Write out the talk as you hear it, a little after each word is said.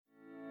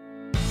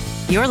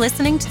You're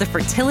listening to the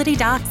Fertility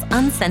Docs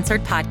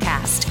Uncensored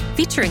podcast,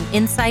 featuring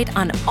insight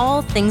on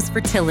all things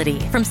fertility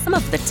from some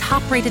of the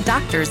top-rated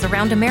doctors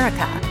around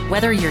America.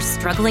 Whether you're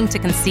struggling to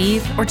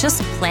conceive or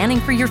just planning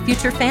for your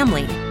future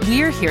family,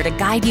 we're here to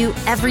guide you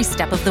every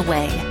step of the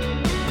way.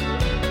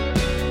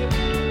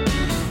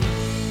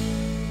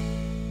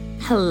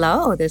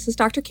 Hello, this is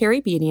Dr.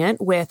 Carrie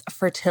Bedient with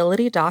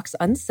Fertility Docs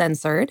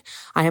Uncensored.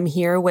 I am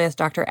here with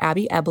Dr.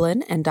 Abby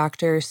Eblen and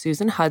Dr.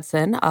 Susan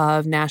Hudson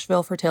of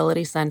Nashville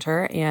Fertility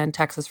Center and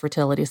Texas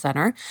Fertility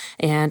Center.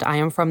 And I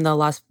am from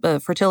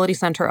the Fertility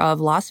Center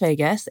of Las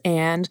Vegas.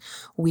 And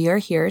we are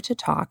here to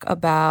talk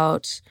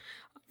about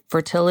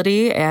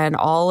fertility and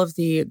all of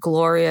the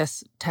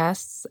glorious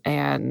tests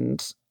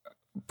and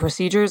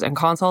procedures and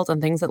consults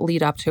and things that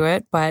lead up to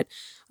it. But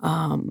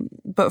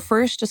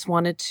first, just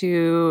wanted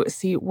to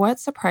see what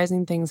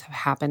surprising things have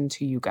happened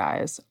to you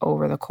guys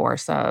over the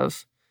course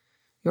of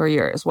your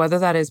years, whether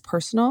that is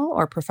personal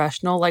or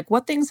professional. Like,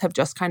 what things have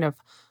just kind of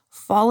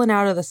fallen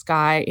out of the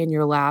sky in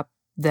your lap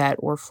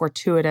that were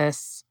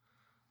fortuitous,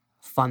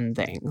 fun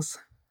things?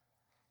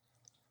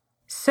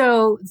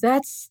 So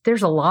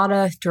there's a lot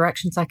of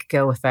directions I could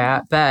go with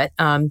that, but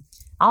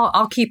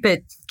I'll keep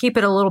it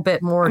a little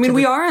bit more. I mean,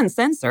 we are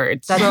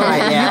uncensored, so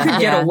right, yeah. You could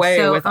get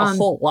away with a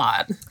whole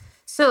lot.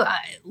 So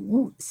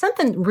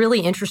something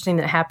really interesting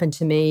that happened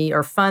to me,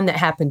 or fun that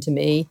happened to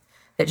me,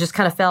 that just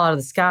kind of fell out of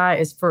the sky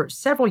is for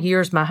several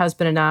years, my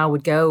husband and I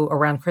would go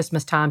around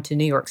Christmas time to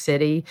New York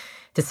City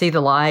to see the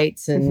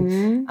lights.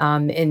 And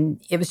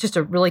it was just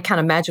a really kind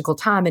of magical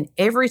time. And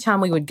every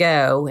time we would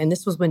go, and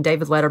this was when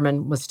David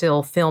Letterman was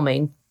still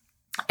filming,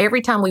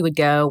 every time we would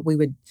go, we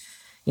would,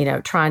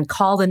 try and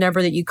call the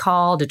number that you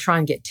called to try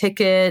and get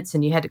tickets.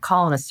 And you had to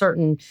call in a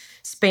certain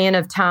span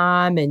of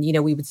time. And,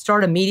 we would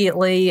start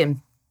immediately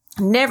and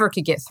never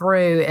could get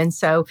through. And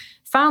so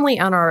finally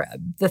on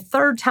the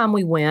third time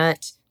we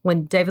went,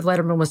 when David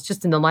Letterman was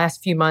just in the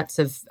last few months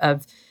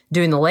of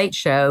doing The Late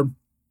Show,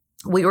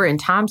 we were in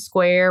Times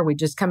Square. We'd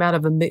just come out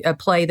of a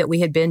play that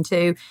we had been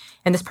to.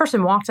 And this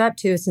person walked up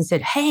to us and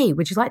said, "Hey,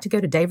 would you like to go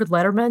to David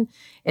Letterman?"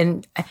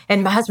 And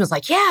my husband was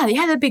like, yeah,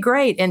 that'd be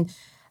great. And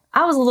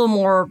I was a little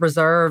more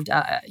reserved.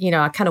 I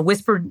kind of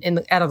whispered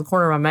out of the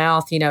corner of my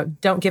mouth,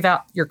 don't give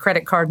out your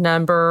credit card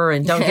number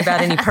and don't give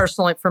out any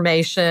personal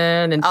information.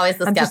 And always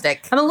the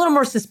skeptic. I'm a little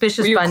more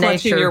suspicious by nature. Were you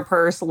clutching your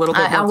purse a little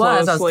bit more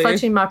closely? I was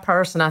clutching my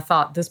purse, and I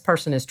thought, this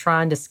person is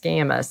trying to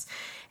scam us.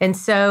 And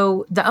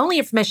so the only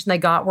information they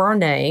got were our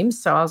names.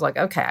 So I was like,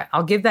 okay,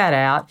 I'll give that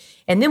out.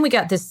 And then we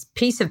got this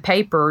piece of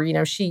paper.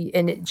 She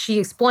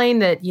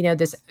explained that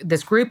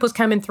this group was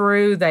coming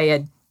through. They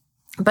had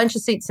a bunch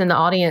of seats in the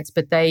audience,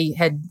 but they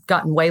had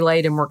gotten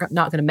waylaid and were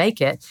not going to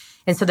make it.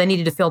 And so they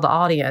needed to fill the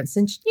audience.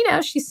 And,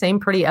 she seemed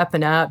pretty up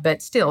and up,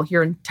 but still,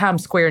 you're in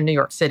Times Square in New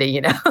York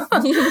City,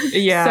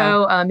 Yeah.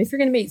 So if you're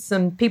going to meet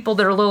some people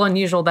that are a little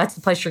unusual, that's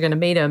the place you're going to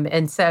meet them.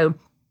 And so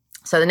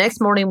the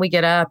next morning we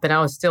get up, and I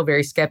was still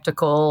very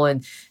skeptical.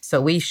 And so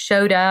we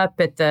showed up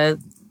at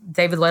the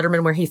David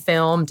Letterman where he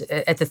filmed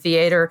at the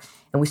theater,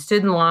 and we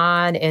stood in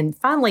line. And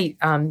finally,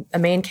 a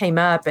man came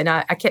up, and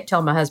I kept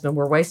telling my husband,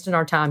 we're wasting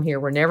our time here.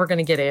 We're never going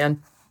to get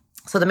in.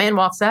 So the man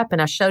walks up, and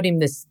I showed him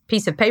this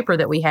piece of paper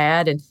that we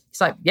had, and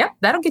he's like, yep,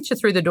 that'll get you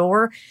through the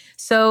door.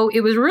 So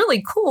it was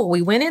really cool.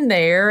 We went in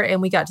there,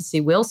 and we got to see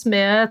Will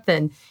Smith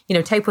and,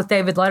 tape with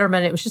David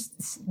Letterman. It was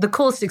just the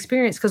coolest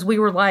experience, because we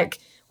were like,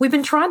 we've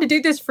been trying to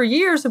do this for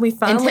years, and we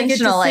finally get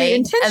to see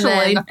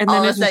intentionally. And then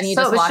all of a sudden you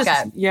just walk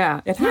up.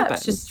 Yeah, it happened.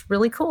 It's just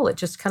really cool. It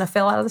just kind of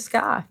fell out of the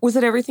sky. Was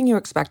it everything you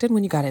expected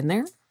when you got in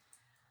there?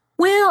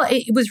 Well,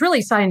 it was really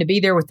exciting to be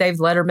there with David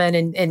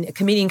Letterman, and a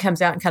comedian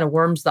comes out and kind of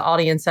warms the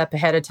audience up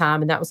ahead of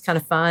time, and that was kind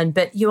of fun.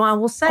 But, I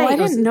will say... I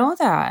didn't know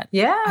that.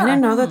 Yeah. I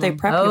didn't know that they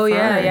prep you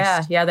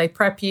first. Yeah. They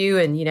prep you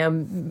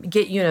and,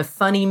 get you in a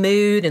funny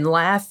mood and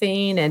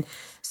laughing. And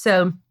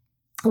so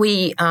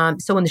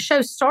so when the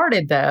show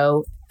started,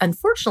 though,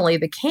 unfortunately,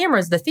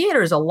 the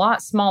theater is a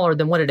lot smaller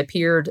than what it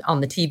appeared on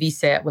the TV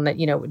set when that,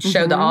 would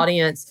show the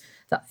audience.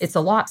 It's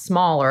a lot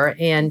smaller.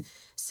 And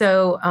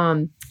so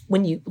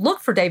when you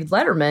look for David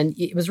Letterman,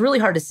 it was really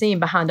hard to see him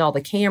behind all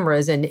the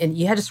cameras, and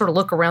you had to sort of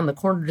look around the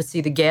corner to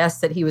see the guests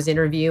that he was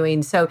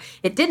interviewing. So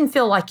it didn't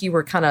feel like you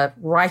were kind of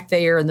right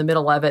there in the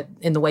middle of it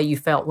in the way you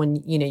felt when,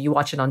 you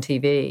watch it on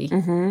TV.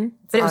 Mm-hmm.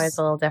 But it was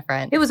a little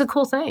different. It was a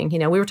cool thing.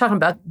 We were talking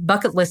about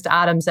bucket list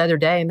items the other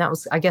day, and that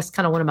was, I guess,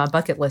 kind of one of my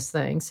bucket list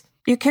things.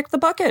 You kicked the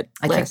bucket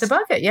list. I kicked the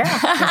bucket, yeah,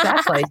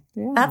 exactly.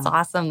 Yeah. That's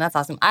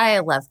awesome. I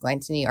love going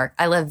to New York.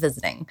 I love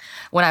visiting.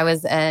 When I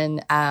was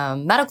in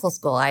medical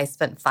school, I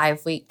spent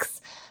 5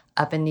 weeks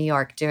up in New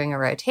York doing a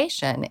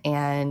rotation.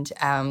 And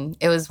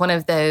it was one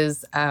of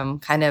those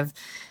kind of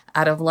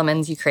out of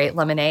lemons, you create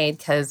lemonade,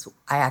 because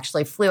I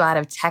actually flew out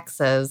of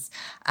Texas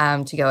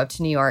to go up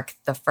to New York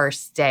the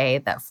first day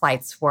that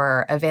flights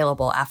were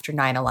available after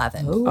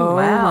 9/11. Oh,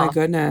 wow. My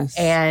goodness.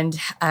 And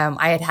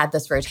I had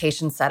this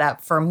rotation set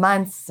up for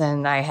months,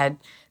 and I had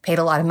paid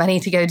a lot of money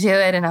to go do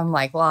it. And I'm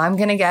like, well, I'm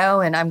going to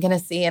go, and I'm going to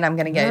see, and I'm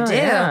going to go do.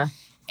 Yeah.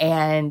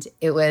 And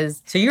it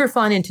was... So you were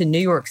flying into New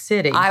York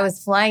City. I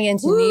was flying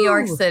into New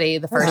York City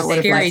the first day.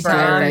 Scary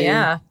time,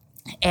 yeah.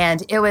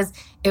 And it was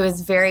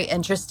very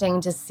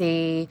interesting to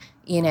see,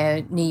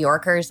 New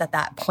Yorkers at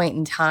that point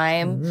in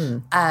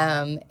time.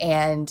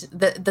 And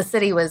the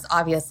city was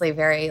obviously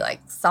very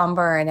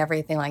somber and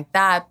everything like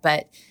that.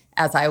 But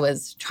as I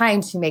was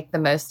trying to make the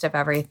most of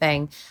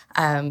everything,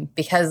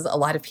 because a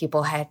lot of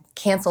people had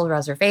canceled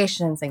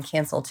reservations and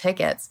canceled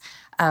tickets,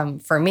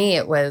 for me,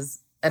 it was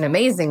an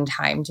amazing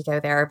time to go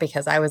there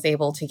because I was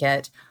able to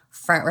get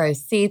front row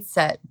seats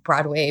at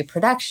Broadway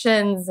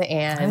productions.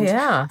 And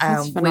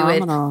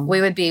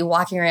we would be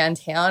walking around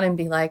town and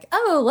be like,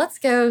 oh, let's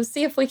go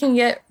see if we can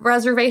get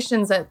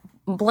reservations at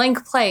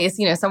blank place,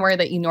 somewhere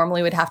that you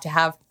normally would have to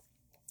have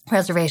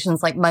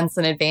reservations months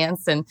in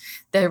advance. And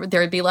there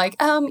would be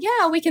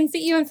yeah, we can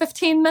see you in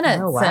 15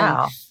 minutes. Oh,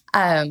 wow.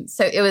 And,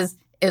 so it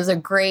was a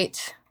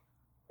great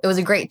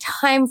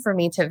time for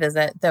me to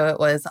visit, though it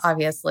was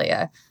obviously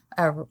a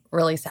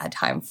really sad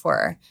time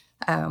for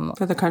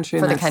the country,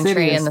 and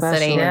the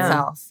city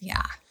itself.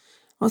 Yeah.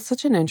 Well, it's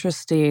such an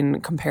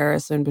interesting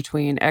comparison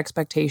between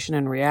expectation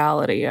and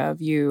reality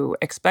of you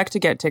expect to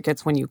get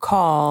tickets when you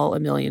call a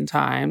million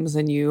times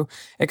and you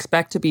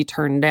expect to be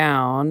turned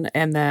down,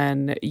 and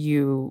then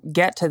you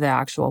get to the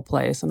actual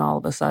place and all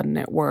of a sudden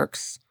it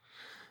works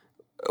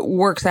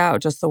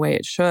out just the way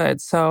it should.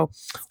 So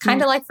it's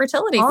kind of like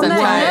fertility sometimes.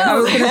 I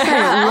was going to say,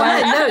 on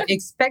that note,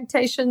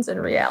 expectations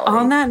and reality.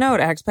 On that note,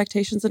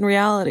 expectations and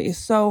reality.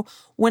 So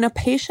when a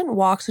patient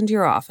walks into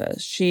your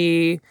office,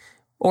 she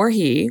or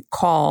he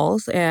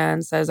calls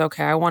and says,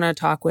 okay, I want to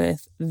talk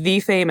with the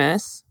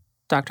famous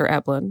Dr.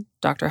 Eblin,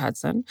 Dr.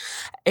 Hudson.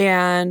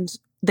 And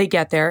they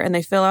get there and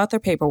they fill out their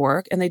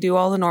paperwork and they do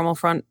all the normal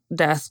front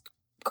desk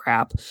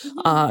crap,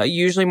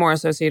 usually more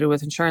associated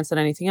with insurance than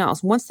anything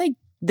else. Once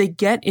they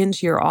get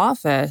into your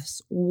office,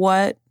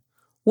 what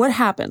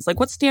happens?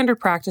 What's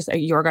standard practice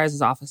at your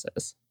guys'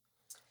 offices?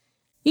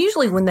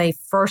 Usually when they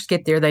first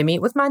get there, they meet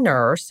with my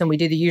nurse and we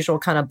do the usual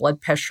kind of blood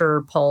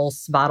pressure,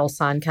 pulse, vital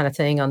sign kind of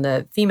thing on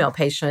the female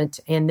patient.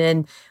 And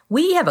then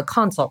we have a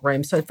consult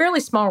room. So a fairly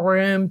small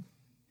room.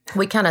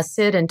 We kind of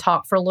sit and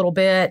talk for a little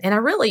bit. And I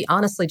really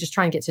honestly just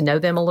try and get to know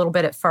them a little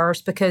bit at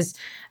first because,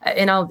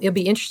 it'll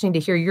be interesting to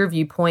hear your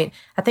viewpoint.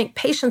 I think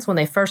patients, when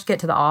they first get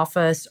to the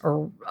office,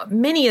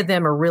 many of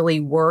them are really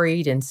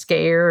worried and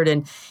scared.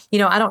 And,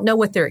 I don't know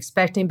what they're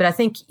expecting, but I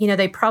think,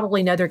 they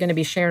probably know they're going to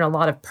be sharing a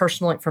lot of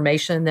personal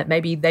information that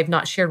maybe they've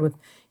not shared with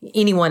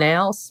anyone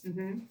else.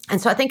 Mm-hmm. And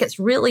so I think it's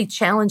really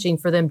challenging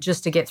for them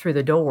just to get through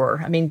the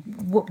door. I mean,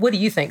 what do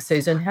you think,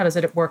 Susan? How does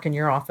it work in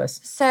your office?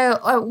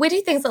 So we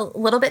do things a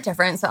little bit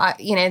different. So,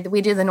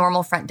 we do the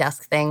normal front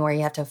desk thing where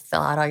you have to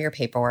fill out all your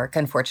paperwork.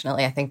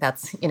 Unfortunately, I think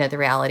that's, the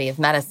reality of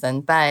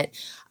medicine. But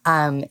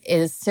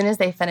as soon as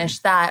they finish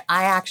that,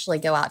 I actually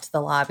go out to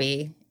the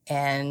lobby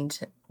and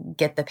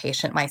get the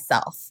patient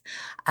myself.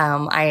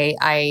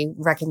 I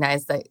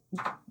recognize that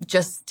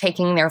just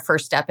taking their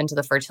first step into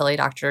the fertility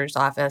doctor's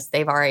office,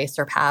 they've already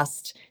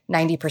surpassed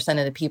 90%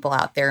 of the people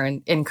out there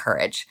in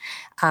courage,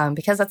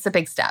 because that's a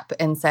big step.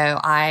 And so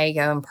I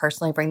go and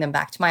personally bring them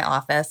back to my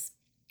office.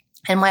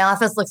 And my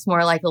office looks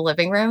more like a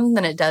living room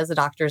than it does a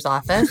doctor's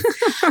office.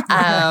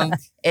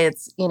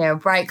 It's,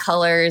 bright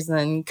colors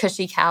and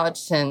cushy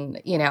couch.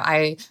 And,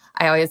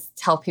 I always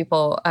tell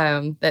people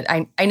that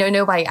I know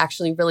nobody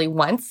actually really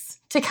wants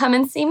to come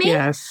and see me.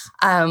 Yes.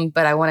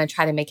 But I want to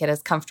try to make it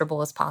as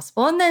comfortable as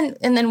possible. And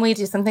then we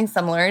do something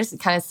similar, is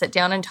kind of sit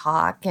down and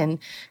talk and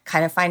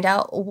kind of find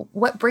out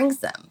what brings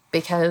them.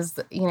 Because,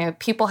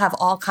 people have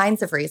all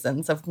kinds of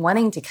reasons of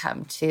wanting to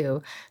come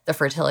to the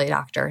fertility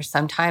doctor.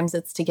 Sometimes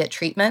it's to get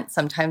treatment.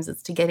 Sometimes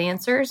it's to get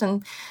answers.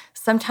 And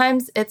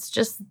sometimes it's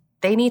just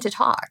they need to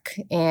talk.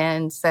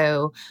 And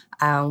so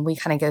we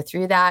kind of go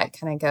through that,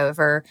 kind of go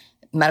over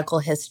medical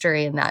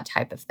history and that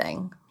type of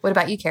thing. What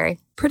about you, Carrie?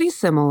 Pretty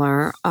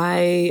similar.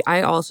 I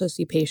also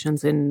see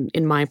patients in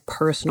my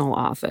personal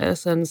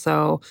office. And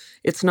so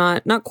it's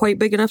not quite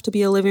big enough to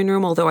be a living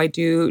room, although I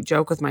do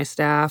joke with my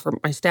staff, or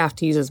my staff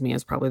teases me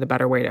is probably the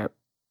better way to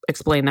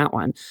explain that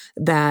one,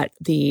 that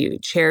the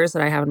chairs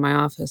that I have in my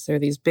office are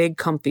these big,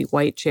 comfy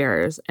white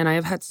chairs. And I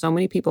have had so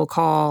many people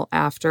call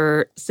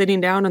after sitting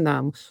down in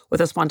them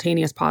with a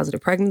spontaneous positive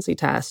pregnancy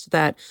test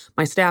that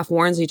my staff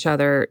warns each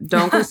other,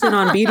 don't go sit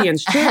on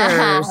Bedian's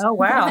chairs. Oh,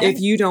 wow. If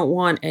you don't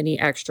want any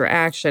extra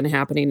action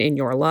happening in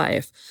your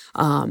life.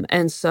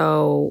 And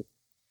so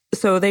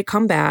they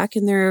come back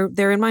and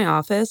they're in my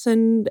office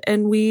and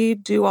we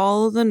do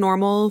all the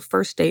normal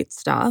first date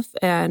stuff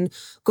and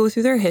go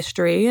through their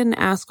history and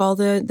ask all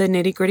the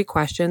nitty-gritty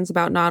questions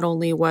about not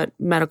only what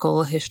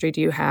medical history do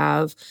you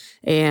have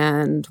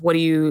and what do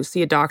you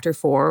see a doctor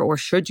for or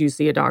should you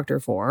see a doctor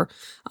for,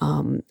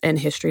 and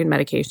history and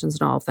medications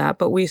and all of that.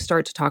 But we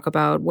start to talk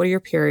about what are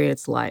your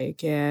periods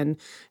like, and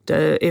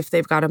if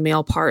they've got a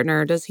male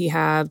partner, does he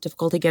have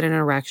difficulty getting an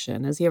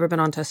erection? Has he ever been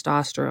on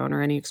testosterone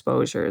or any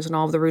exposures, and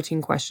all of the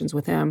routine questions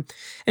with him,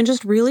 and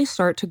just really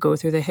start to go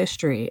through the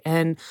history.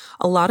 And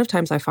a lot of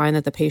times I find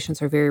that the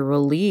patients are very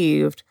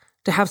relieved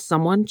to have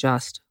someone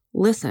just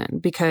listen,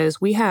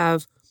 because we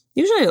have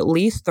usually at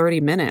least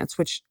 30 minutes,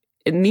 which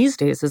in these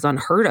days is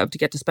unheard of to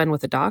get to spend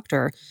with a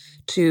doctor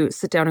to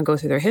sit down and go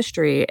through their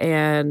history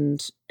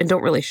and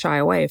don't really shy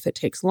away. If it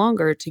takes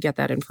longer to get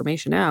that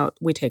information out,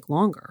 we take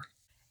longer.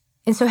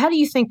 And so how do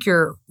you think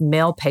your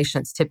male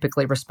patients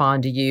typically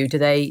respond to you? Do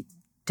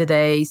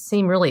they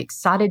seem really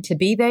excited to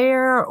be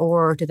there,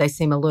 or do they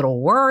seem a little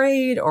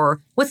worried?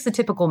 Or what's the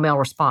typical male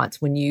response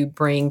when you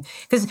bring,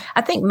 because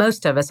I think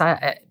most of us,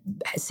 I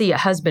see a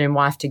husband and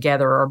wife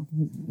together or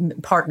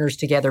partners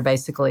together,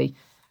 basically.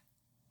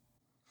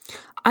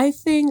 I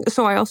think,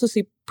 so I also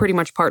see pretty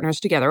much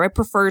partners together. I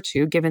prefer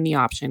to, given the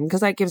option,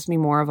 because that gives me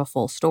more of a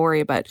full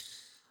story. But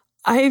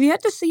I have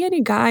yet to see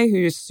any guy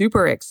who's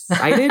super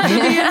excited to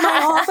be in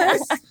my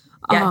office.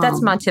 Yeah,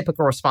 that's my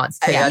typical response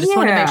too. I just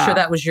want to make sure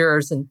that was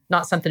yours and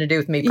not something to do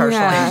with me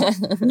personally.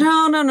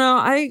 Yeah.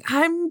 No.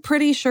 I'm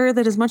pretty sure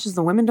that as much as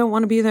the women don't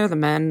want to be there, the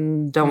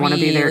men don't want to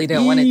be there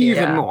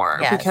even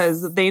more,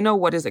 because they know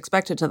what is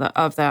expected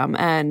of them.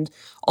 And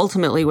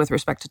ultimately with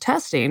respect to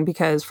testing,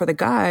 because for the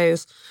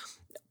guys,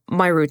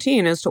 my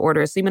routine is to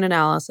order a semen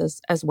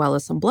analysis as well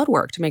as some blood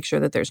work to make sure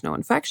that there's no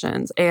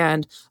infections.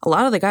 And a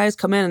lot of the guys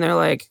come in and they're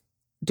like,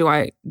 do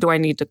I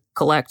need to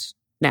collect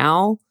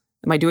now?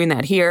 Am I doing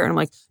that here? And I'm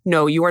like,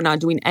 no, you are not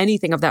doing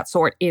anything of that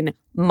sort in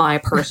my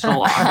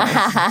personal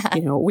office.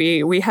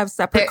 We have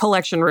separate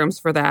collection rooms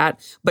for that,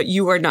 but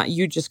you are not.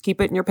 You just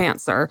keep it in your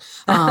pants, sir.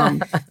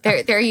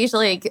 They're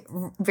usually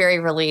very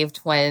relieved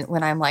when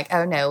I'm like,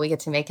 oh no, we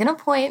get to make an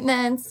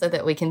appointment so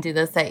that we can do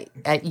this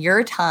at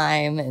your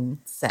time. And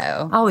so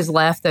I always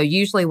laugh though.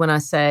 Usually when I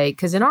say,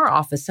 because in our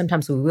office,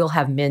 sometimes we will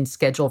have men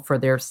scheduled for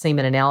their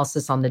semen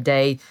analysis on the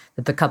day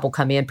that the couple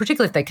come in,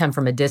 particularly if they come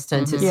from a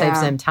distance. It saves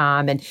them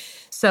time. And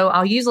so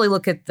I'll usually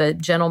look at the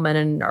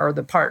gentleman or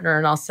the partner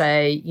and I'll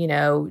say,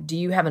 do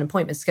you have an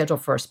appointment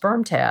scheduled for a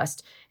sperm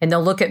test? And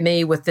they'll look at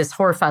me with this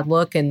horrified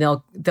look, and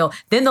they'll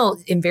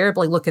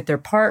invariably look at their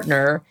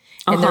partner,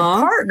 and their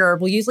partner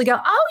will usually go,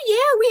 oh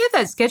yeah, we have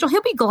that scheduled.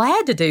 He'll be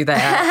glad to do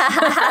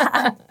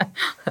that.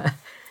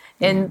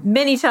 And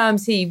many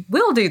times he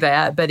will do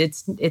that, but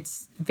it's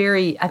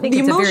very, I think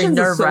it's a very nerve-wracking.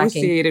 The emotions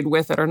associated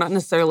with it are not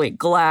necessarily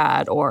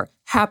glad or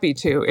happy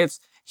to. It's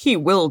he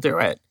will do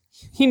it.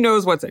 He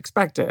knows what's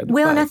expected.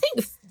 Well, and I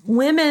think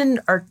women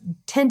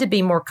tend to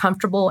be more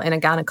comfortable in a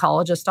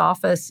gynecologist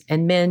office,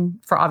 and men,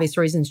 for obvious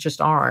reasons,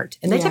 just aren't.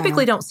 And they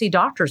typically don't see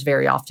doctors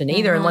very often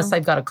either, unless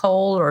they've got a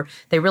cold or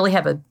they really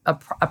have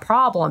a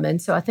problem.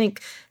 And so I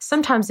think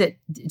sometimes it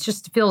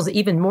just feels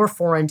even more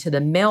foreign to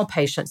the male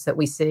patients that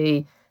we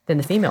see than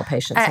the female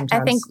patients sometimes.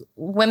 I think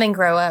women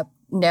grow up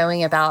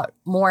knowing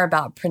more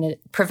about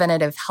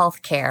preventative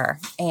health care.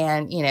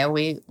 And,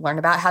 we learn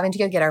about having to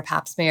go get our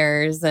pap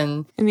smears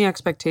and the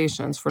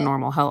expectations for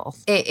normal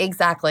health.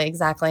 Exactly.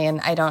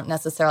 And I don't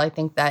necessarily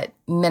think that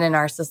men in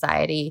our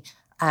society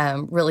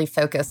really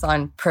focus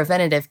on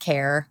preventative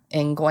care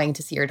and going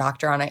to see your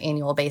doctor on an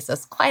annual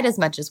basis quite as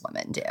much as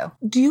women do.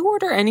 Do you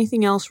order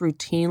anything else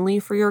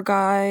routinely for your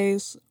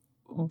guys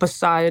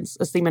besides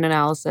a semen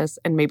analysis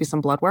and maybe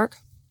some blood work?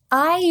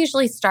 I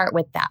usually start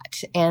with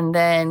that. And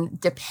then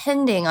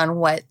depending on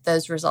what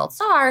those results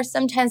are,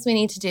 sometimes we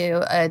need to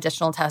do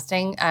additional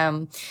testing.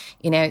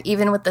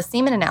 Even with the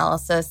semen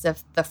analysis,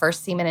 if the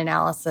first semen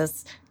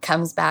analysis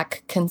comes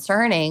back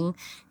concerning,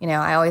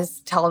 I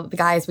always tell the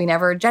guys we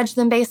never judge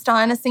them based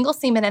on a single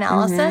semen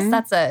analysis.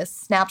 That's a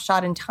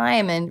snapshot in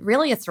time. And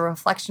really it's a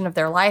reflection of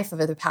their life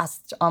over the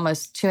past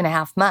almost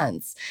 2.5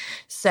 months.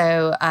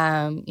 So,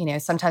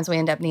 sometimes we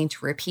end up needing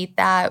to repeat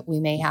that. We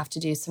may have to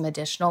do some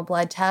additional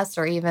blood tests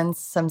or even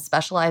some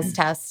specialized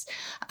tests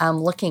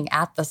looking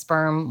at the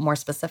sperm more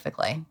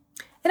specifically.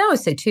 And I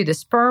always say, too, the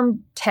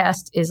sperm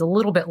test is a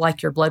little bit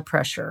like your blood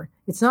pressure.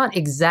 It's not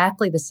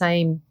exactly the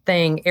same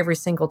thing every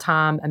single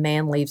time a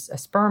man leaves a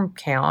sperm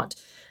count,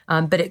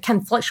 but it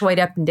can fluctuate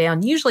up and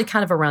down, usually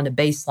kind of around a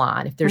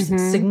baseline. If there's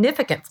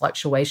significant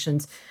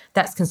fluctuations,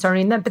 that's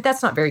concerning them, but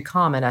that's not very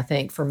common, I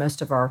think, for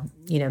most of our,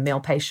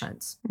 male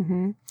patients.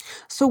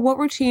 So what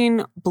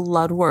routine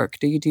blood work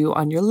do you do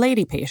on your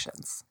lady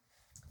patients?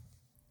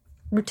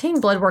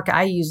 Routine blood work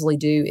I usually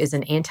do is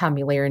an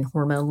anti-Mullerian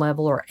hormone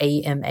level, or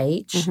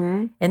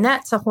AMH. And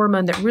that's a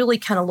hormone that really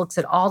kind of looks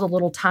at all the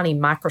little tiny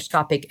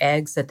microscopic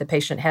eggs that the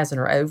patient has in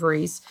her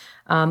ovaries.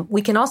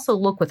 We can also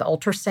look with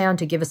ultrasound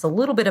to give us a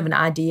little bit of an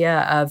idea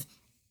of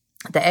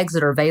the eggs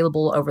that are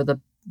available over the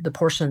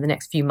portion of the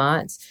next few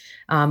months.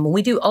 When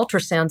we do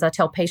ultrasounds, I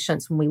tell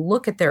patients when we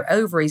look at their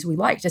ovaries, we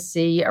like to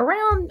see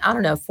around,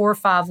 4 or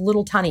 5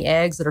 little tiny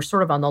eggs that are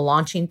sort of on the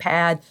launching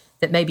pad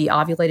that may be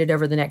ovulated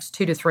over the next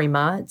 2 to 3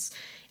 months.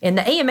 And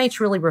the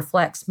AMH really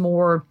reflects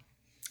more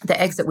the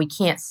eggs that we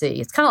can't see.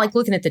 It's kind of like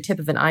looking at the tip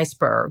of an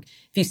iceberg.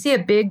 If you see a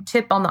big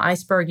tip on the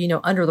iceberg,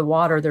 under the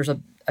water, there's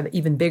an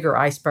even bigger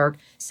iceberg.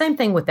 Same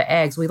thing with the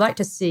eggs. We like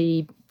to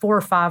see 4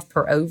 or 5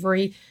 per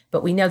ovary,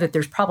 but we know that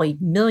there's probably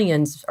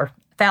millions or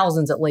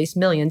thousands, at least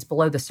millions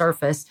below the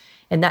surface.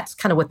 And that's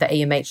kind of what the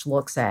AMH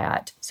looks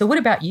at. So what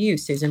about you,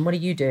 Susan? What do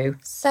you do?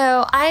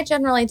 So I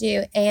generally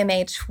do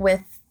AMH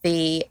with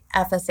the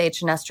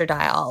FSH and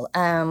estradiol.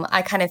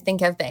 I kind of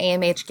think of the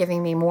AMH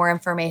giving me more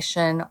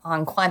information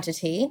on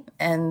quantity,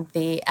 and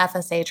the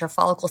FSH, or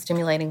follicle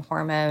stimulating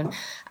hormone,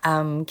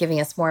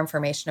 giving us more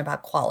information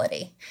about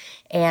quality.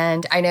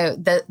 And I know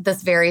that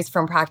this varies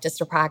from practice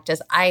to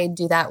practice. I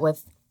do that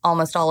with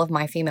almost all of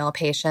my female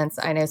patients.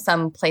 I know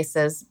some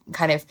places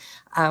kind of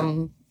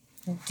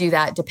do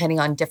that depending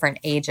on different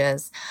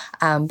ages.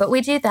 But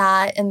we do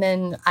that. And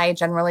then I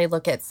generally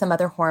look at some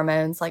other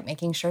hormones, like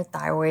making sure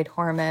thyroid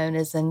hormone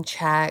is in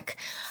check,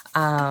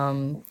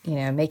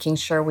 making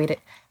sure we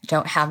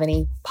don't have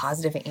any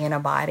positive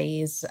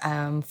antibodies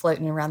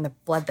floating around the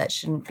blood that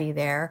shouldn't be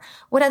there.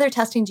 What other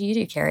testing do you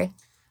do, Carrie?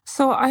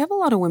 So I have a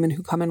lot of women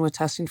who come in with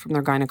testing from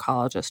their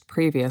gynecologist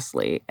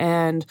previously,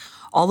 and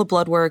all the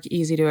blood work,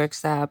 easy to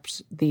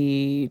accept,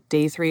 the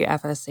day 3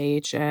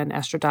 FSH and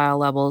estradiol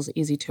levels,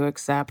 easy to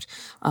accept.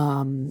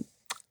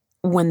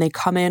 When they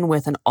come in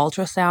with an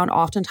ultrasound,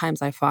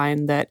 oftentimes I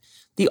find that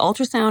the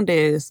ultrasound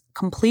is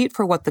complete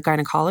for what the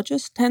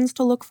gynecologist tends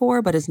to look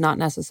for, but is not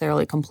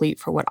necessarily complete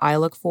for what I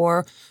look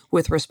for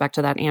with respect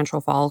to that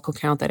antral follicle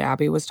count that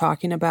Abby was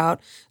talking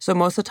about. So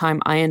most of the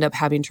time I end up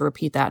having to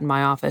repeat that in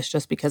my office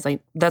just because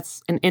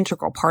that's an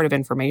integral part of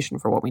information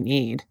for what we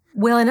need.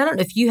 Well, and I don't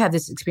know if you have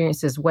this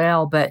experience as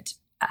well, but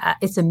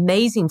it's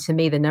amazing to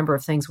me the number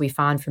of things we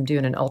find from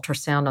doing an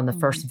ultrasound on the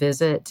first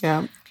visit.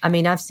 Yeah. I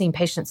mean, I've seen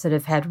patients that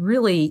have had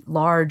really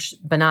large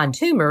benign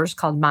tumors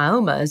called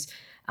myomas,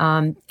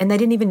 and they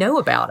didn't even know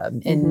about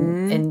them.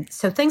 And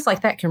so things like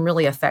that can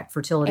really affect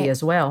fertility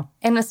as well.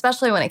 And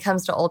especially when it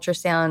comes to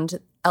ultrasound,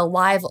 a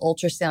live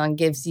ultrasound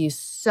gives you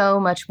so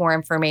much more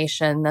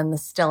information than the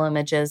still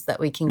images that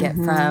we can get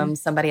from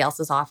somebody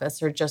else's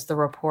office or just the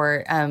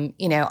report.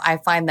 I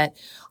find that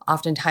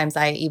oftentimes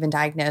I even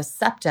diagnose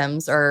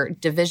septums or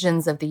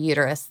divisions of the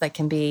uterus that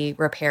can be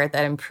repaired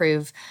that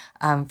improve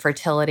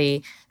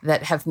fertility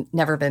that have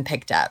never been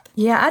picked up.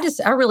 Yeah,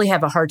 I really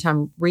have a hard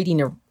time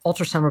reading an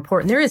ultrasound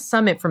report. And there is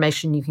some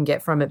information you can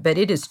get from it, but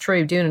it is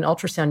true. Doing an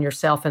ultrasound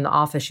yourself in the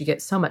office, you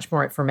get so much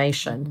more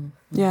information.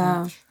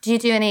 Yeah. Do you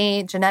do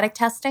any genetic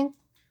testing?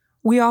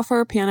 We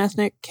offer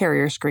pan-ethnic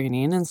carrier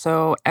screening, and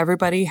so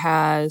everybody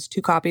has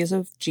 2 copies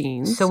of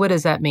genes. So what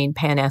does that mean,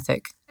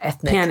 pan-ethnic?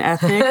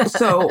 Pan-ethnic.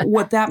 So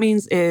what that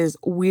means is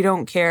we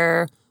don't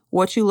care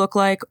what you look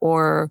like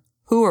or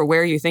who or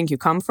where you think you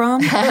come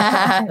from.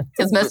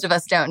 Because most of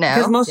us don't know.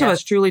 Because most of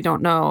us truly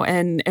don't know.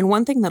 And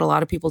one thing that a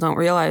lot of people don't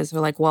realize,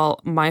 they're like, well,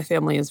 my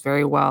family is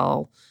very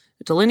well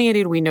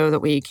delineated. We know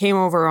that we came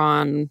over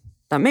on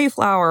the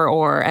Mayflower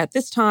or at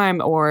this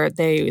time, or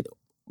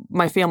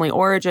my family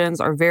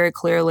origins are very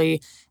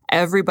clearly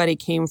everybody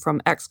came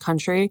from X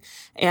country.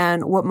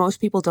 And what most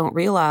people don't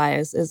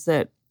realize is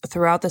that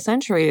throughout the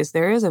centuries,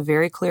 there is a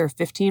very clear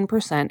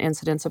 15%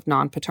 incidence of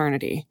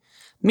non-paternity.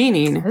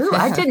 Meaning, ooh,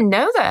 I didn't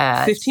know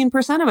that.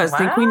 15% of us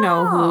think we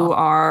know who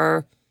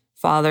our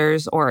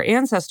fathers or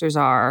ancestors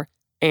are,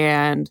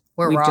 and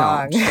we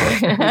wrong.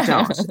 Don't. We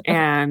don't.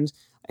 And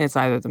it's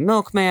either the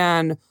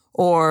milkman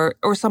or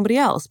somebody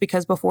else,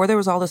 because before there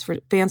was all this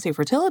fancy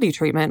fertility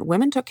treatment,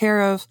 women took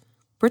care of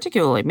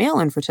particularly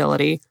male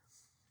infertility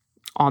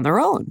on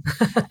their own.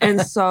 And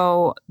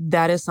so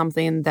that is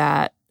something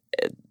that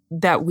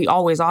we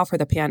always offer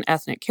the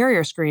pan-ethnic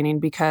carrier screening,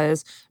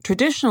 because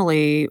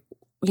traditionally,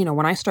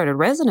 when I started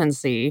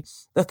residency,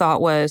 the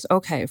thought was,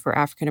 okay, for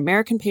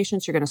African-American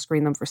patients, you're going to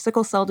screen them for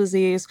sickle cell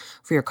disease.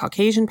 For your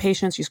Caucasian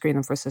patients, you screen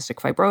them for cystic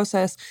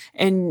fibrosis.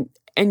 And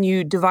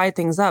you divide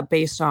things up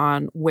based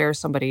on where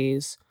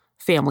somebody's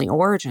family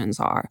origins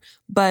are.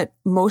 But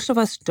most of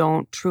us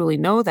don't truly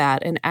know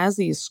that. And as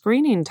these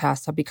screening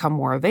tests have become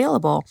more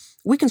available,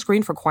 we can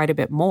screen for quite a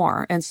bit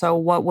more. And so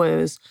what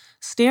was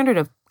standard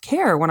of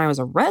care when I was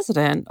a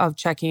resident of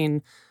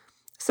checking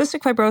cystic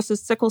fibrosis,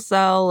 sickle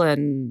cell,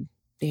 and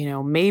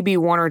maybe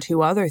 1 or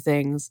 2 other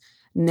things,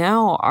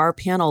 now our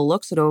panel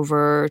looks at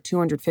over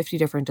 250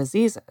 different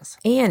diseases.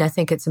 And I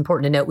think it's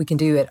important to note we can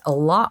do it a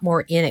lot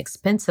more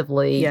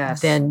inexpensively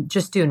than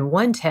just doing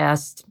one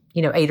test,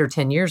 8 or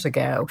 10 years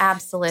ago.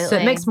 Absolutely. So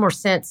it makes more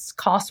sense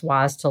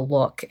cost-wise to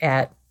look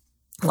at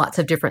lots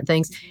of different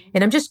things.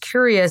 And I'm just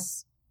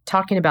curious,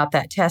 talking about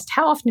that test,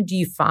 how often do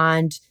you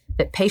find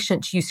that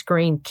patients you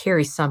screen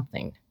carry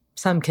something?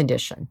 Some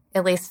condition?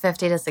 At least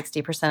 50 to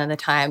 60% of the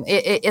time,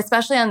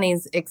 especially on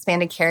these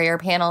expanded carrier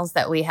panels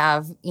that we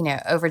have,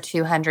 over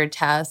 200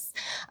 tests.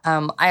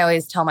 I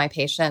always tell my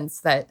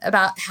patients that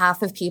about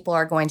half of people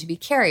are going to be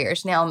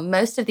carriers. Now,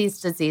 most of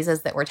these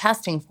diseases that we're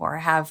testing for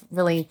have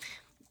really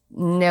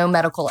no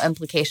medical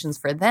implications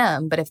for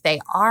them. But if they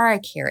are a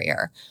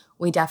carrier,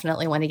 we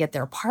definitely want to get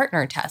their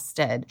partner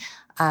tested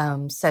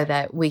so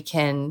that we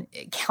can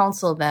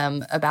counsel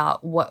them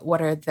about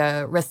what are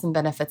the risks and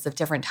benefits of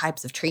different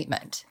types of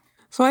treatment.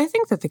 So I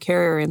think that the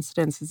carrier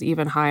incidence is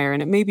even higher,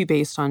 and it may be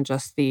based on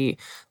just the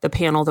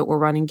panel that we're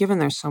running, given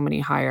there's so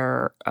many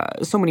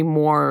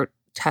more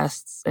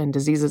tests and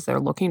diseases they're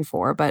looking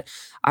for. But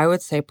I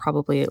would say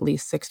probably at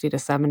least 60 to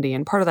 70.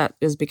 And part of that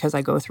is because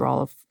I go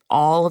through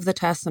all of the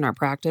tests in our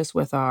practice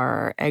with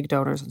our egg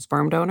donors and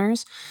sperm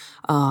donors.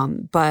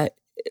 But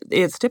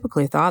it's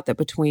typically thought that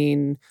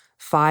between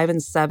 5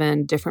 and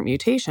 7 different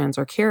mutations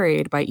are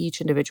carried by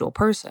each individual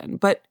person.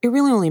 But it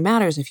really only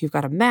matters if you've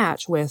got a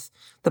match with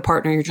the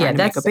partner you're trying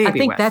to make a baby with. I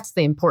think that's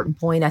the important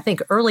point. I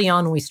think early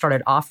on when we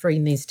started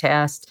offering these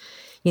tests,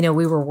 we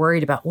were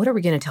worried about what are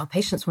we going to tell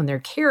patients when they're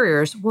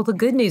carriers? Well, the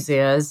good news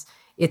is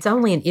it's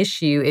only an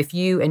issue if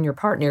you and your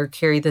partner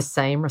carry the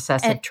same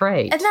recessive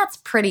trait. And that's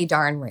pretty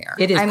darn rare.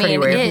 It is pretty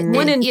rare.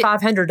 1 in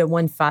 500 to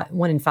 1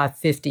 in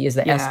 550 is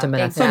the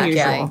estimate. Exactly.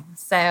 Yeah.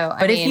 So,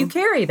 if you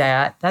carry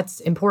that,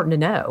 that's important to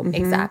know.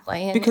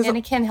 Exactly. And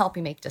it can help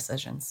you make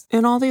decisions.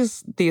 And all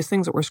these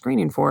things that we're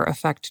screening for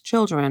affect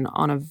children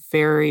on a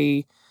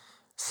very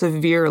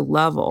severe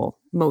level,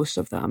 most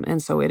of them.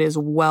 And so it is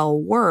well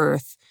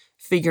worth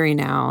figuring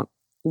out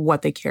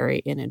what they carry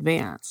in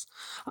advance.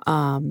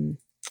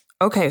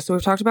 Okay, so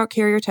we've talked about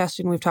carrier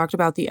testing. We've talked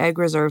about the egg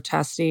reserve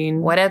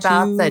testing. What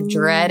about the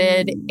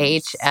dreaded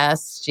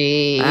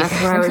HSG?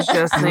 That's what I was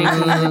just thinking,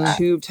 the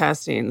tube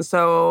testing.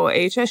 So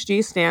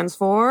HSG stands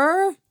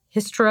for?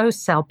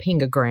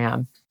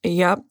 Hysterosalpingogram.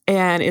 Yep,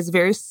 and it's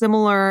very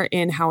similar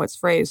in how it's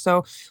phrased.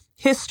 So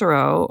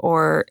hystero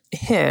or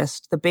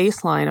hist, the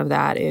baseline of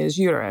that is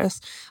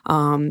uterus.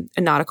 And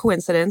not a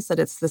coincidence that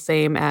it's the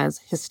same as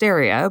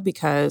hysteria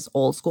because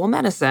old school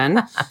medicine.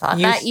 I thought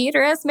that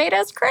uterus made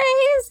us crazy.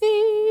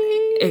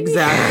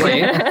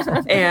 Exactly.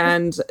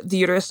 And the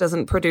uterus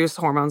doesn't produce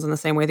hormones in the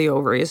same way the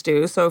ovaries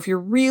do. So if you're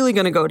really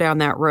going to go down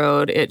that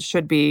road, it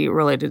should be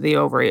related to the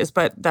ovaries.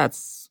 But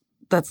that's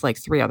like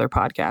 3 other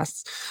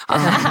podcasts.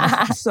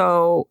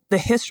 So the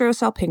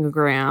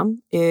hysterosalpingogram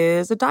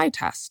is a dye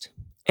test.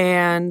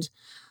 And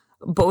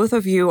both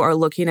of you are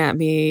looking at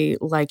me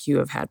like you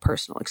have had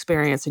personal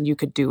experience and you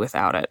could do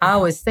without it. I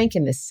was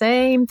thinking the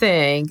same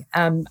thing.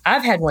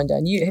 I've had one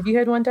done. Have you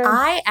had one done?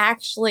 I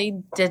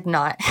actually did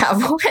not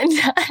have one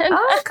done.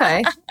 Oh,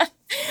 okay.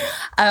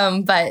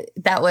 But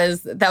that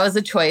was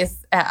a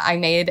choice I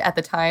made at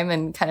the time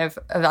and kind of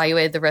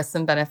evaluated the risks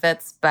and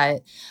benefits.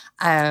 But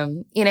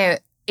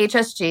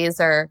HSGs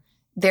are.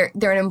 They're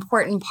an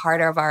important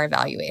part of our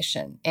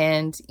evaluation.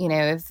 And,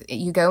 if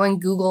you go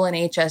and Google an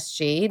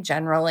HSG,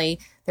 generally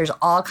there's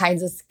all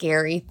kinds of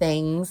scary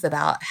things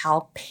about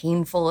how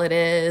painful it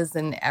is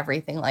and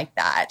everything like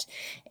that.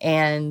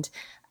 And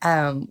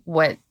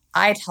what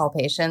I tell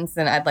patients,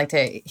 and I'd like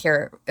to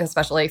hear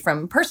especially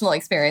from personal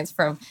experience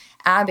from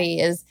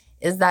Abby, is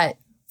that,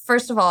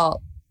 first of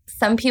all,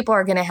 some people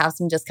are going to have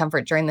some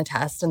discomfort during the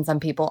test and some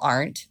people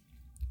aren't.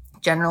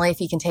 Generally, if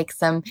you can take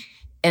some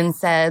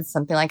NSAIDs,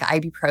 something like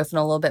ibuprofen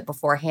a little bit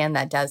beforehand,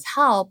 that does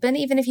help. And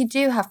even if you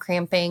do have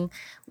cramping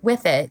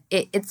with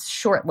it's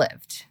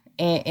short-lived.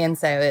 And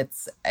so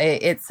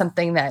it's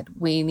something that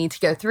we need to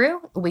go through.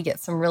 We get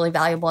some really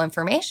valuable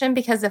information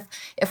because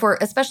if we're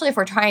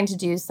trying to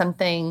do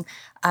something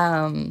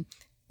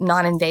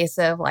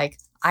non-invasive like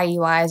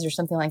IUIs or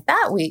something like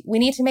that, we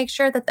need to make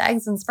sure that the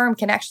eggs and sperm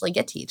can actually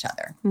get to each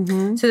other.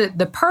 Mm-hmm. So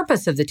the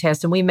purpose of the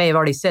test, and we may have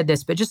already said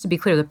this, but just to be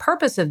clear, the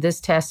purpose of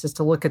this test is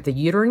to look at the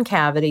uterine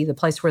cavity, the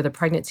place where the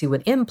pregnancy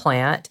would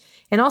implant,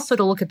 and also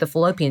to look at the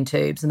fallopian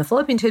tubes. And the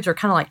fallopian tubes are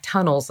kind of like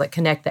tunnels that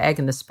connect the egg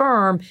and the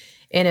sperm.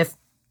 And if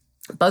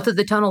both of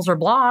the tunnels are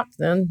blocked,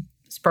 then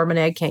sperm and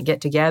egg can't get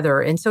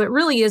together. And so it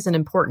really is an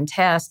important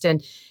test.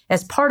 And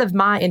as part of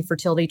my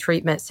infertility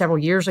treatment several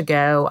years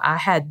ago, I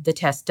had the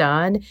test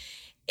done.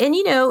 And,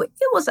 it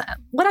was,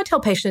 what I tell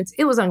patients,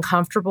 it was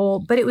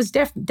uncomfortable, but it was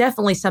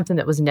definitely something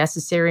that was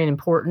necessary and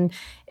important.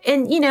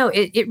 And,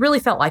 it really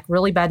felt like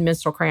really bad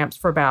menstrual cramps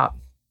for about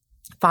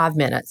 5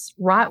 minutes.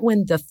 Right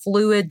when the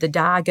fluid, the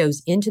dye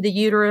goes into the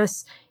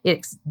uterus,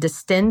 it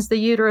distends the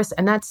uterus.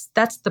 And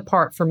that's the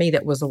part for me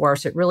that was the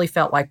worst. It really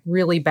felt like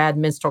really bad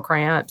menstrual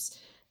cramps.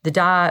 The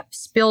dye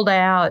spilled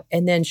out.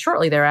 And then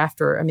shortly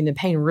thereafter, the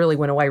pain really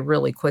went away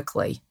really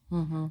quickly.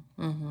 Mm-hmm,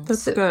 mm-hmm.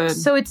 That's good.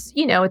 So it's,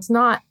 it's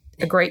not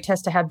a great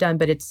test to have done,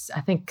 but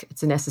I think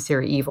it's a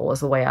necessary evil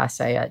is the way I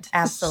say it.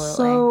 Absolutely.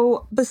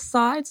 So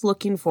besides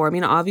looking for,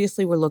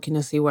 obviously we're looking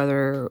to see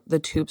whether the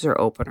tubes are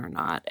open or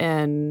not.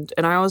 And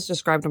I always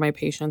describe to my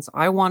patients,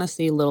 I want to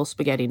see little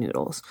spaghetti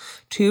noodles.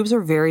 Tubes are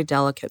very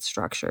delicate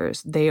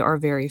structures. They are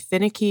very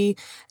finicky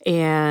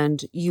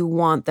and you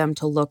want them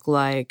to look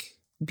like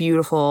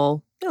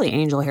beautiful, really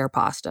angel hair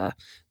pasta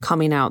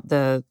coming out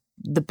the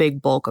big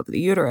bulk of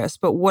the uterus.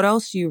 But what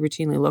else do you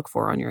routinely look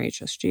for on your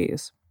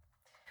HSGs?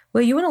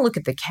 Well, you want to look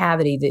at the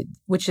cavity,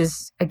 which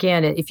is,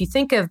 again, if you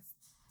think of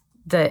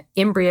the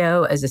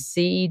embryo as a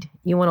seed,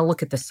 you want to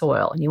look at the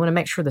soil. And you want to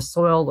make sure the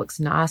soil looks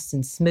nice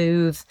and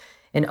smooth.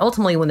 And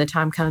ultimately, when the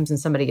time comes and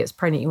somebody gets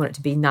pregnant, you want it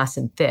to be nice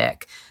and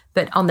thick.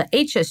 But on the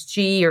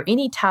HSG or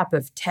any type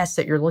of test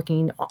that you're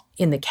looking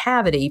in the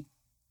cavity,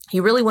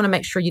 you really want to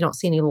make sure you don't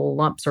see any little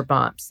lumps or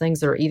bumps, things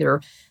that are either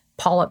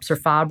polyps or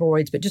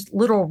fibroids, but just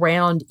little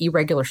round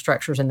irregular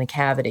structures in the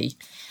cavity.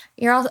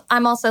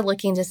 I'm also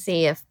looking to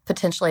see if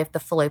potentially if the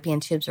fallopian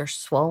tubes are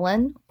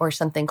swollen or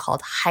something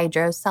called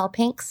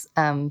hydrosalpinx,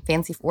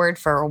 fancy word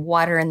for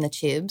water in the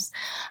tubes.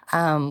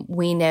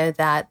 We know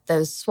that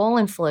those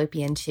swollen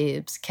fallopian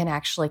tubes can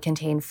actually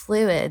contain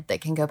fluid that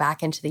can go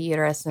back into the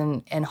uterus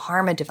and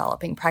harm a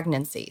developing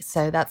pregnancy.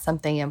 So that's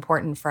something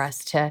important for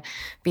us to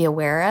be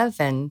aware of.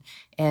 And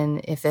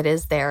if it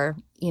is there,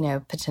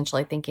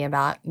 potentially thinking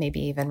about maybe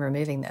even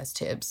removing those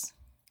tubes.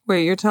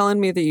 Wait, you're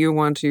telling me that you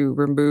want to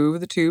remove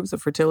the tubes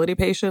of fertility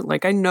patient?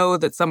 Like, I know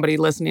that somebody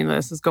listening to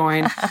this is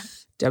going,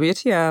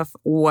 WTF,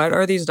 what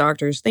are these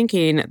doctors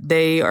thinking?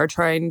 They are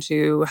trying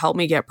to help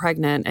me get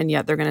pregnant, and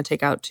yet they're going to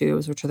take out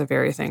tubes, which are the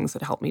very things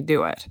that help me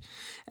do it.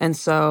 And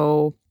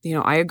so,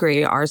 I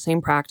agree. Our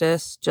same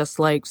practice, just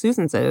like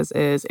Susan's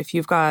is if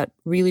you've got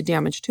really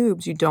damaged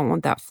tubes, you don't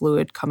want that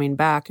fluid coming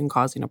back and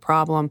causing a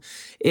problem.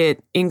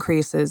 It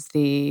increases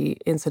the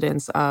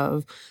incidence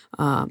of,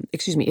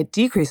 it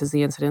decreases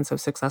the incidence of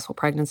successful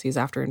pregnancies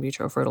after in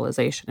vitro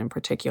fertilization in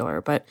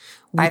particular. But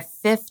by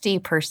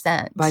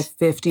 50%. By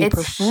 50%.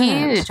 It's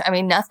huge. I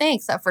mean, nothing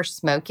except for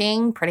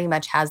smoking pretty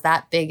much has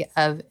that big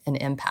of an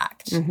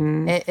impact.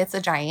 Mm-hmm. It's a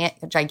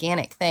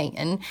gigantic thing.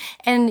 And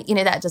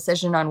that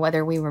decision on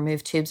whether we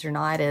remove tubes or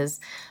not is,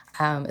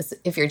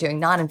 if you're doing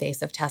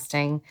non-invasive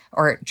testing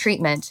or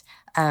treatment,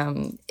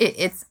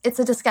 it's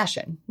a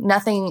discussion.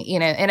 Nothing,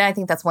 and I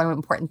think that's one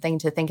important thing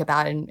to think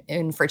about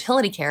in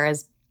fertility care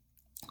is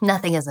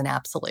nothing is an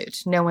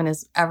absolute. No one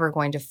is ever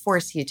going to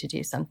force you to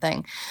do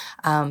something.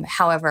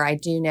 However, I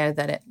do know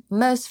that at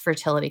most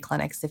fertility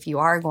clinics, if you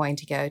are going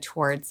to go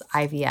towards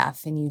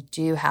IVF and you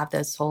do have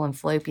those swollen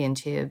fallopian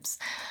tubes,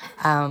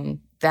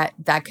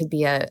 that could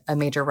be a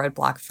major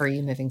roadblock for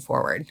you moving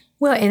forward.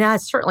 Well, and I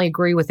certainly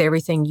agree with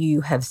everything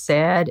you have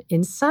said.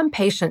 In some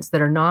patients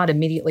that are not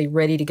immediately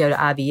ready to go to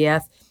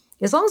IVF,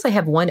 as long as they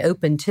have one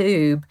open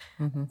tube,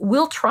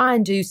 we'll try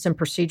and do some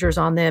procedures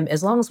on them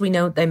as long as we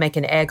know they make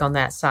an egg on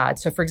that side.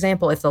 So, for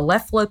example, if the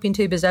left fallopian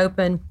tube is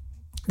open,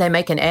 they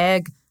make an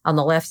egg on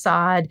the left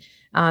side,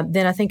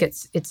 then I think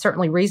it's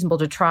certainly reasonable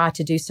to try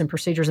to do some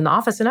procedures in the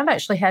office. And I've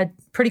actually had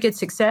pretty good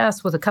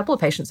success with a couple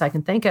of patients I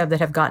can think of that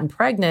have gotten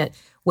pregnant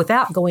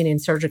without going in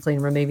surgically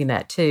and removing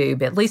that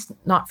tube, at least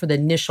not for the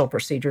initial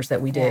procedures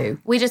that we do.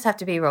 We just have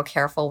to be real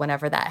careful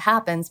whenever that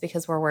happens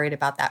because we're worried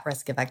about that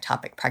risk of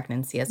ectopic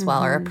pregnancy as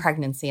well, or a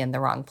pregnancy in the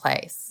wrong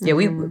place. Yeah,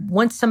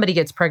 once somebody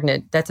gets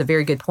pregnant, that's a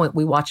very good point.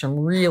 We watch them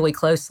really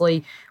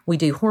closely. We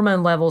do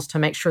hormone levels to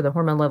make sure the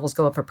hormone levels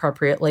go up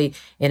appropriately.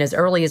 And as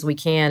early as we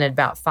can, at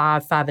about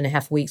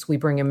 5.5 weeks, we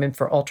bring them in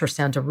for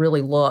ultrasound to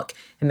really look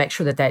and make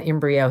sure that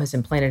embryo has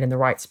implanted in the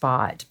right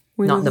spot.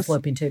 Not in the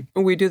fallopian tube.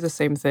 We do the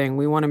same thing.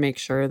 We want to make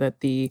sure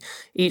that the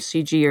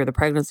HCG or the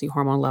pregnancy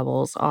hormone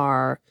levels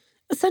are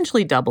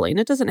essentially doubling.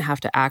 It doesn't have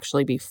to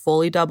actually be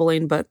fully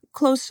doubling, but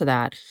close to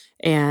that,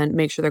 and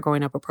make sure they're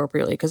going up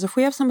appropriately. Because if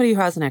we have somebody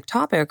who has an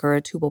ectopic or a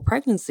tubal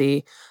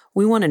pregnancy,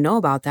 we want to know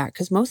about that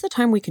because most of the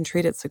time we can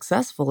treat it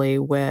successfully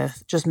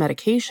with just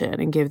medication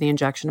and give the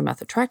injection of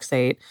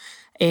methotrexate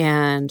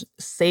and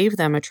save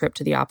them a trip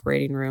to the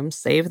operating room,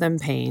 save them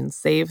pain,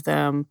 save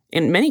them,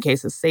 in many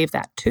cases, save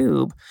that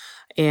tube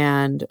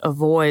and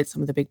avoid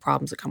some of the big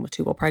problems that come with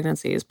tubal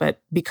pregnancies. But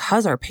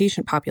because our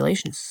patient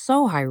population is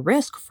so high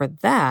risk for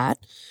that,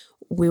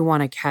 we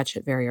want to catch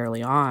it very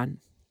early on.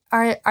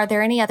 Are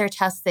there any other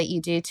tests that you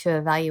do to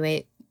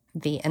evaluate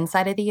the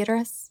inside of the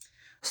uterus?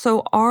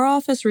 So our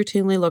office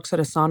routinely looks at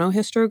a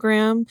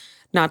sonohysterogram,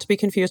 not to be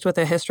confused with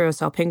a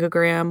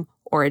hysterosalpingogram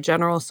or a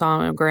general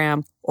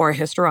sonogram or a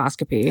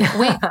hysteroscopy.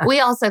 We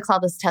also call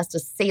this test a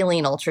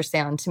saline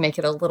ultrasound to make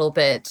it a little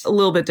bit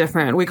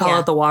different. We call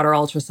it the water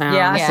ultrasound.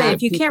 Yeah, I say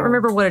if you can't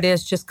remember what it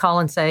is, just call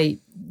and say,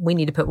 we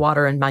need to put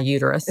water in my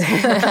uterus.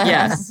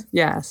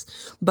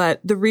 Yes. But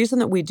the reason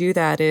that we do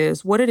that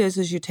is what it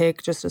is you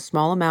take just a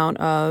small amount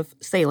of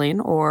saline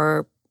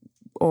or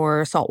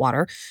salt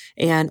water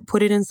and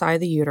put it inside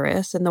the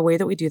uterus. And the way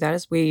that we do that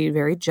is we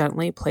very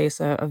gently place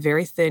a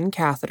very thin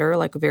catheter,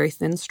 like a very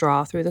thin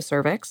straw through the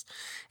cervix,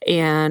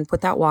 and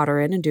put that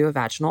water in and do a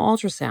vaginal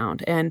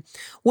ultrasound. And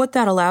what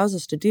that allows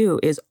us to do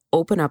is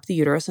open up the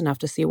uterus enough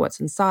to see what's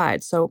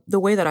inside. So the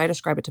way that I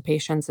describe it to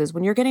patients is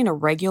when you're getting a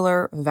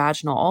regular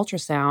vaginal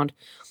ultrasound,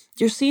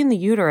 you're seeing the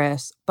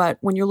uterus, but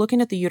when you're looking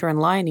at the uterine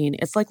lining,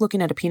 it's like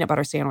looking at a peanut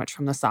butter sandwich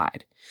from the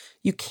side.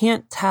 You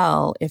can't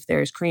tell if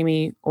there's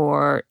creamy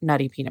or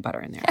nutty peanut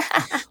butter in there.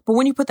 But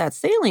when you put that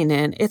saline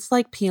in, it's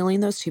like peeling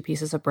those two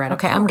pieces of bread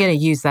apart. I'm going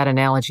to use that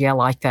analogy. I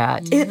like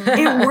that.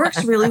 It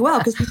works really well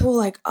because people are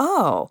like,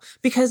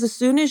 because as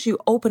soon as you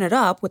open it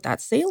up with that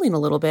saline a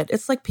little bit,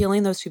 it's like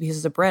peeling those two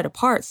pieces of bread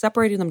apart,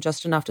 separating them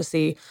just enough to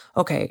see,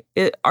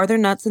 are there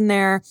nuts in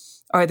there?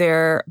 Are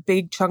there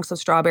big chunks of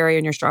strawberry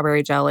in your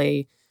strawberry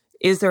jelly?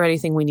 Is there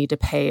anything we need to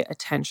pay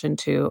attention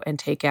to and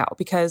take out?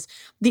 Because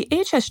the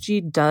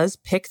HSG does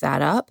pick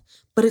that up,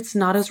 but it's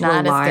not as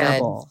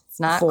reliable. It's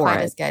not quite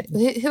as good.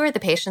 Who are the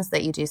patients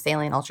that you do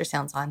saline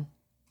ultrasounds on?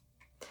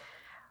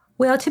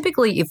 Well,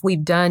 typically, if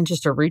we've done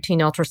just a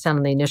routine ultrasound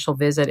in the initial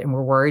visit and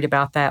we're worried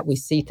about that, we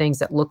see things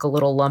that look a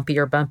little lumpy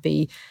or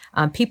bumpy.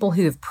 People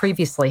who have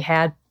previously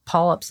had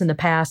polyps in the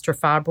past or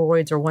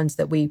fibroids or ones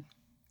that we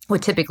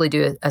would typically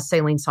do a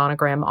saline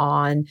sonogram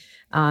on.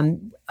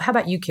 How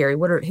about you, Carrie?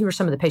 Who are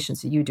some of the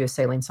patients that you do a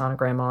saline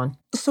sonogram on?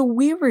 So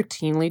we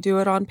routinely do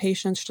it on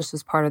patients just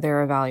as part of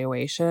their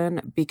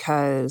evaluation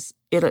because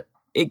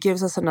it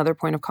gives us another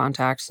point of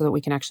contact so that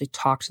we can actually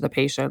talk to the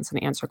patients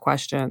and answer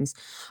questions.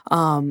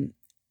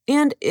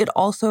 And it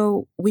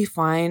also, we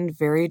find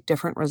very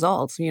different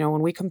results.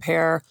 When we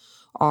compare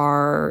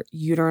our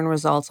uterine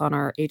results on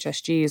our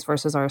HSGs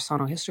versus our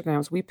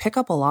sonohistograms, we pick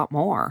up a lot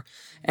more.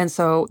 And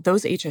so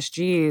those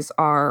HSGs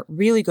are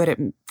really good at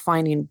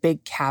finding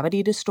big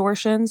cavity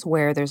distortions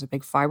where there's a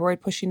big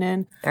fibroid pushing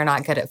in. They're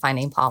not good at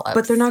finding polyps.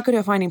 But they're not good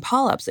at finding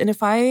polyps. And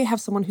if I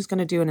have someone who's going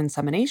to do an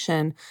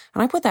insemination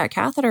and I put that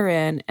catheter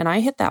in and I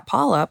hit that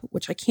polyp,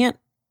 which I can't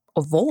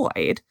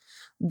avoid,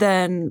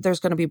 then there's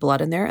going to be blood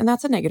in there, and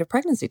that's a negative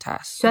pregnancy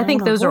test. So I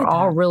think those are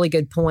all really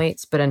good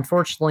points, but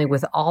unfortunately,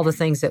 with all the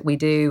things that we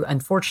do,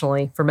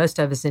 unfortunately, for most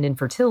of us in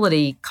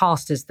infertility,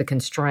 cost is the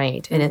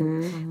constraint. And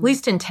at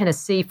least in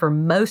Tennessee, for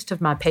most of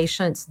my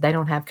patients, they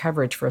don't have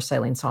coverage for a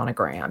saline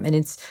sonogram, and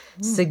it's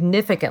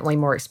significantly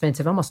more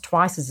expensive, almost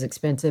twice as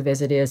expensive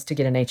as it is to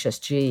get an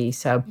HSG.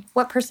 So,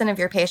 what percent of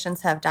your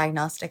patients have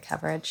diagnostic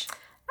coverage?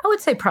 I would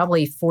say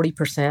probably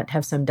 40%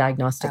 have some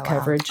diagnostic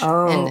coverage.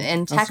 Oh,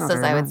 in Texas,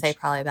 I would say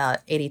probably about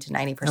 80 to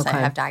 90%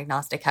 have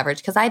diagnostic coverage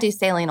because I do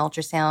saline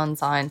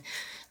ultrasounds on,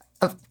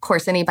 of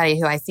course, anybody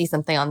who I see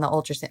something on the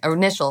ultrasound or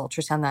initial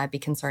ultrasound that I'd be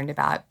concerned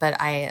about. But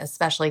I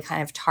especially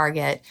kind of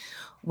target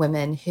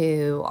women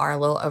who are a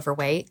little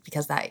overweight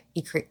because that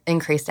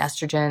increased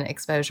estrogen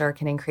exposure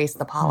can increase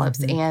the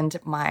polyps, and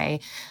my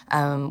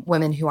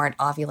women who aren't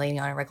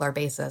ovulating on a regular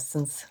basis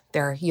since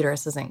their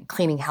uterus isn't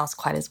cleaning house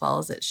quite as well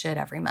as it should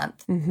every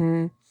month.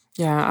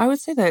 Yeah, I would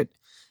say that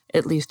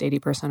at least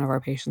 80% of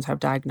our patients have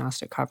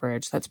diagnostic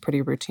coverage. That's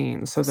pretty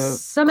routine. So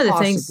some of the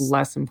things is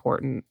less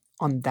important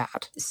on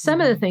that.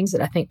 Some of the things that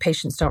I think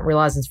patients don't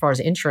realize as far as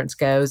insurance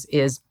goes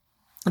is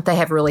if they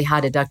have really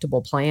high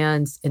deductible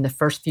plans in the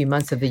first few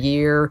months of the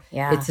year,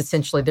 it's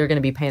essentially they're going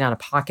to be paying out of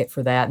pocket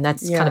for that. And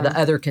that's kind of the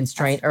other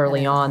constraint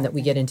early on that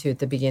we get into at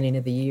the beginning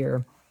of the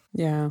year.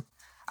 Yeah.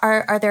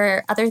 Are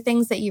there other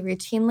things that you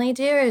routinely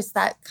do, or is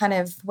that kind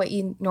of what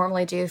you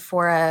normally do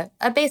for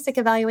a basic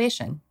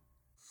evaluation?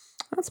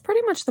 That's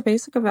pretty much the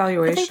basic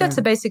evaluation. I think that's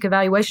the basic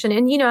evaluation.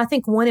 And, I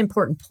think one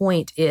important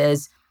point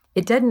is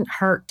it doesn't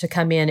hurt to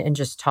come in and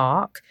just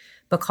talk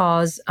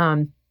because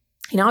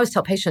I always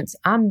tell patients,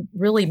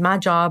 my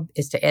job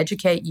is to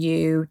educate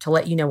you, to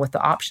let you know what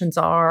the options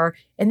are.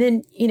 And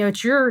then,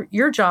 it's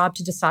your job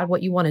to decide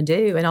what you want to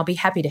do. And I'll be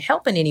happy to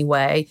help in any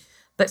way.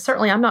 But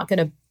certainly I'm not going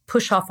to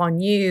push off on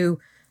you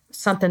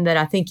something that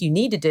I think you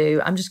need to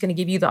do. I'm just going to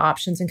give you the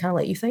options and kind of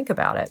let you think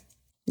about it.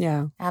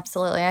 Yeah,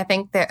 absolutely. I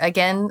think there,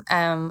 again,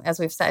 as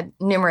we've said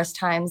numerous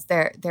times,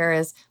 there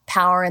is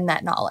power in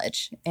that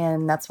knowledge.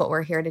 And that's what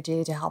we're here to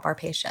do to help our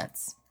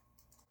patients.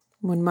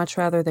 Would much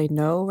rather they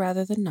know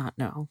rather than not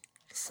know.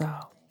 So,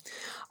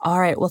 all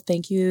right. Well,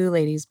 thank you,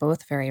 ladies,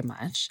 both very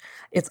much.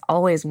 It's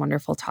always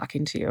wonderful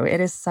talking to you.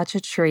 It is such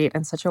a treat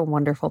and such a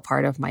wonderful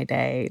part of my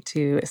day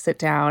to sit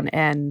down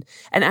and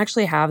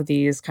actually have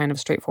these kind of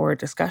straightforward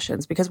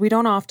discussions because we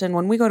don't often,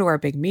 when we go to our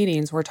big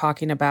meetings, we're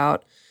talking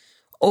about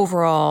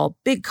overall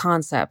big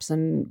concepts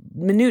and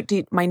minute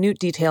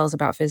details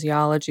about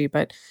physiology.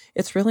 But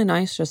it's really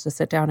nice just to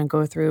sit down and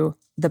go through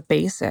the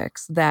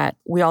basics that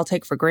we all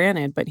take for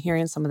granted, but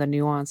hearing some of the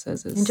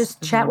nuances is... And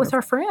just chat with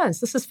our friends.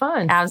 This is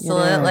fun.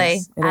 Absolutely.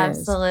 It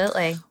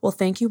Absolutely. Is. Well,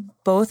 thank you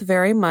both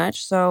very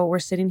much. So we're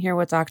sitting here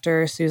with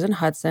Dr. Susan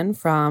Hudson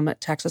from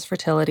Texas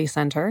Fertility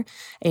Center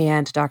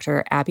and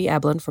Dr. Abby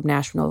Eblen from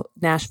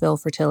Nashville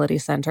Fertility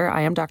Center.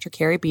 I am Dr.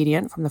 Carrie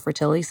Bedient from the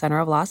Fertility Center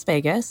of Las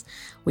Vegas.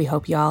 We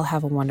hope you all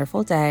have a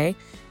wonderful day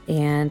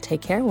and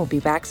take care. We'll be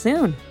back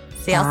soon.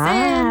 See y'all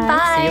soon.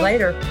 Bye. See you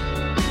later.